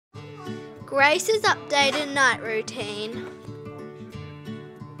Grace's updated night routine.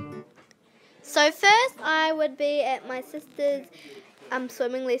 So first I would be at my sister's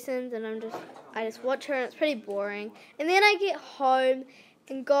swimming lessons, and I just watch her, and it's pretty boring. And then I get home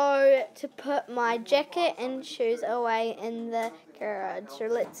and go to put my jacket and shoes away in the garage. So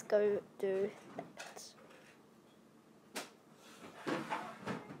let's go do that.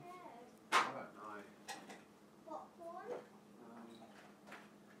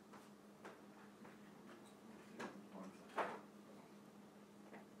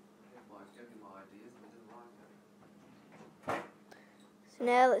 So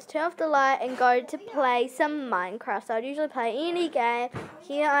now let's turn off the light and go to play some Minecraft. So I'd usually play any game.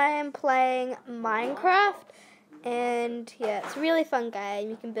 Here I am playing Minecraft, and yeah, it's a really fun game.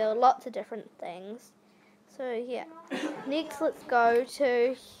 You can build lots of different things. So yeah, next let's go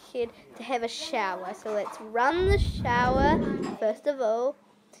to head to have a shower. So let's run the shower first of all,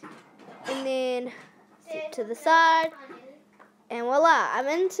 and then sit to the side, and voila, I'm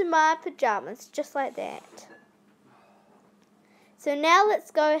into my pajamas just like that. So now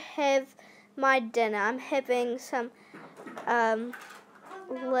let's go have my dinner. I'm having some lamb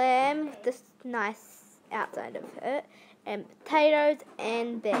with this nice outside of it, and potatoes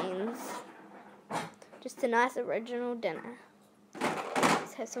and beans. Just a nice original dinner.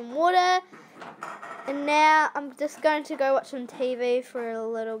 Let's have some water. And now I'm just going to go watch some TV for a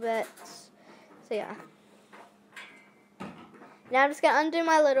little bit. So yeah. Now I'm just going to undo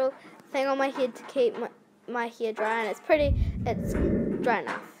my little thing on my head to keep my hair dry, and it's dry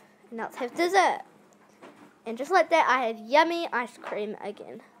enough. And now let's have dessert. And just like that, I have yummy ice cream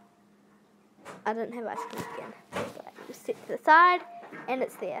again. I don't have ice cream again. So just sit to the side, and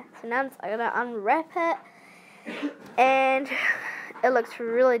it's there. So now I'm going to unwrap it, and it looks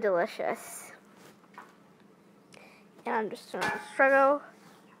really delicious. And I'm just going to struggle.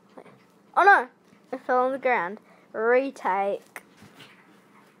 Oh no, it fell on the ground. Retake.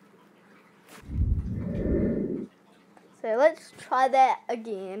 So let's try that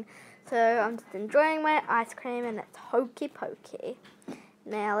again. So I'm just enjoying my ice cream, and it's hokey pokey.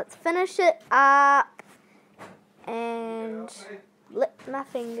 Now let's finish it up and lick my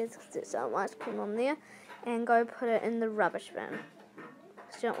fingers because there's some ice cream on there, and go put it in the rubbish bin.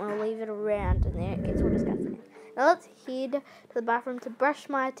 Just don't want to leave it around in there, it gets all disgusting. Now let's head to the bathroom to brush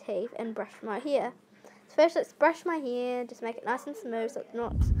my teeth and brush my hair. So first let's brush my hair, just make it nice and smooth so it's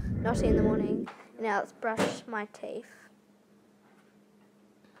not knotty in the morning. And now let's brush my teeth.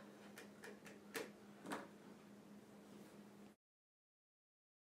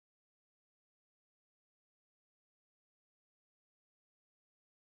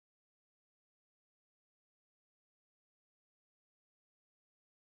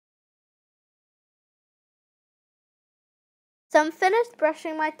 So I'm finished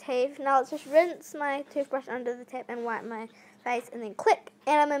brushing my teeth. Now let's just rinse my toothbrush under the tap and wipe my face, and then click,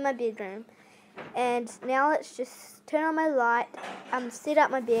 and I'm in my bedroom. And now let's just turn on my light, set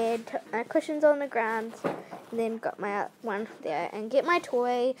up my bed, put my cushions on the ground, and then got my one there, and get my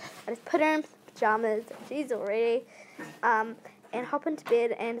toy. I just put her in pajamas, she's all ready, and hop into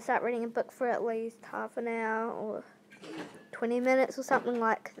bed and start reading a book for at least half an hour or 20 minutes or something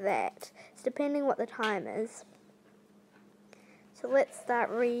like that. It's depending what the time is. So let's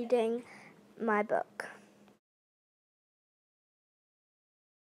start reading my book.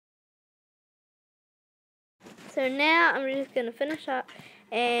 So now I'm just going to finish up,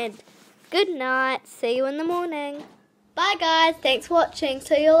 and good night. See you in the morning. Bye guys. Thanks for watching.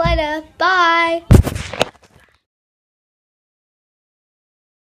 See you later. Bye.